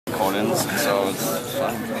opponents, and so it's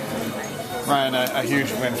fun. Ryan, a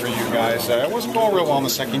huge win for you guys. It wasn't going real well in the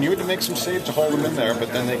second. You had to make some saves to hold them in there,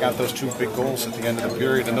 but then they got those 2 big goals at the end of the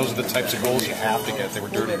period, and those are the types of goals you have to get. They were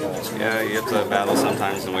dirty goals. Yeah, you have to battle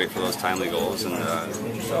sometimes and wait for those timely goals, and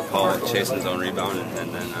Paul chasing his own rebound,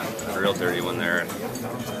 and then a real dirty one there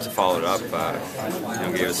to follow it up.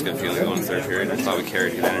 Gave us a good feeling going in the third period. I thought we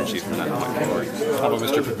carried good energy from that point forward. How about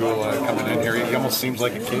Mr. Pegula coming in here? He almost seems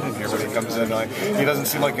like a kid in here when he comes in. He doesn't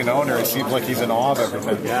seem like an owner. He seems like he's in awe of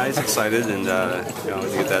everything. Yeah, he's excited, and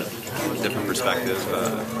you get that different perspective.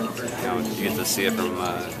 You get to see it from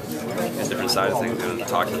a different side of things.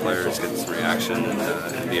 Talk to the players, get some reaction,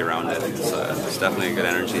 and be around it. It's definitely a good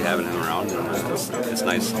energy having him around, and it's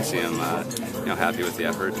nice to see him happy with the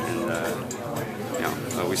effort.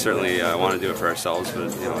 And we certainly want to do it for ourselves, but in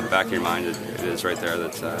the back of your mind, it is right there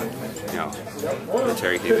that that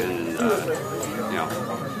Terry came in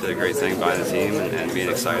and did a great thing by the team and being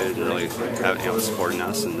excited and really supporting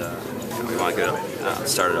us, and we want to get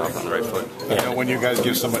started off on the right foot. When you guys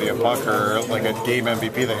give somebody a puck or like a game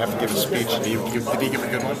MVP, they have to give a speech. Did he give a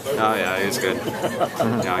good one? Oh yeah, he was good.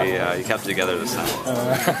 He kept it together this time.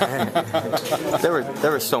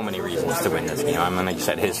 There were so many reasons to win this game. I mean, like you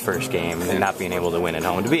said, his first game and not being able to win at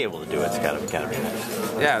home, to be able to do it's gotta be nice.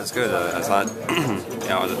 Yeah, it was good. I thought,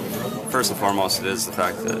 first and foremost, it is the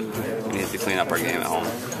fact that we need to clean up our game at home,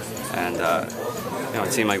 and a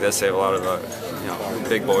team like this, they have a lot of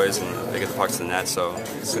big boys, and they get the pucks to the net, so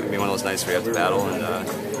it's going to be one of those nights where you have to battle, and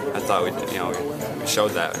I thought we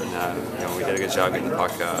showed that, and we did a good job getting the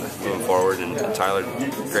puck moving forward, and Tyler,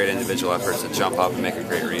 great individual effort to jump up and make a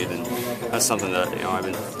great read, and that's something that I've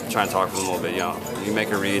been trying to talk with him a little bit. You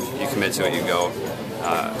make a read, you commit to it, you go,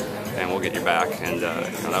 and we'll get your back, and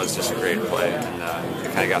that was just a great play, and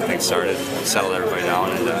it kind of got things started, settled everybody down,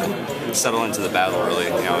 and settle into the battle. Really,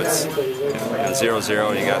 it's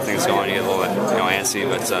 0-0, you got things going, you get a little bit antsy,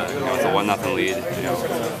 but with a 1-0 lead,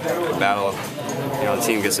 battle. The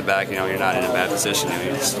team gets it back. You're not in a bad position.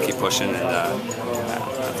 You just keep pushing, and I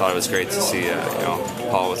thought it was great to see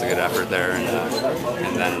Paul with a good effort there,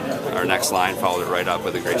 and then our next line followed it right up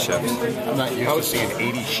with a great shift. I'm not used to seeing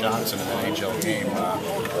 80 shots in an NHL game.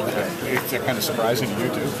 Is that kind of surprising to you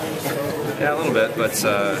too? Yeah, a little bit, but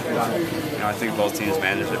I think both teams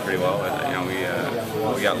managed it pretty well.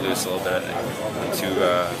 We got loose a little bit.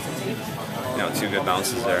 Two good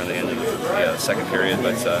bounces there in the end of the second period,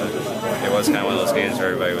 but it was kind of one of those games where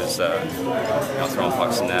everybody was throwing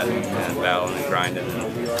pucks in net and battling and grinding,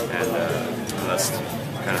 and that's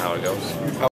kind of how it goes.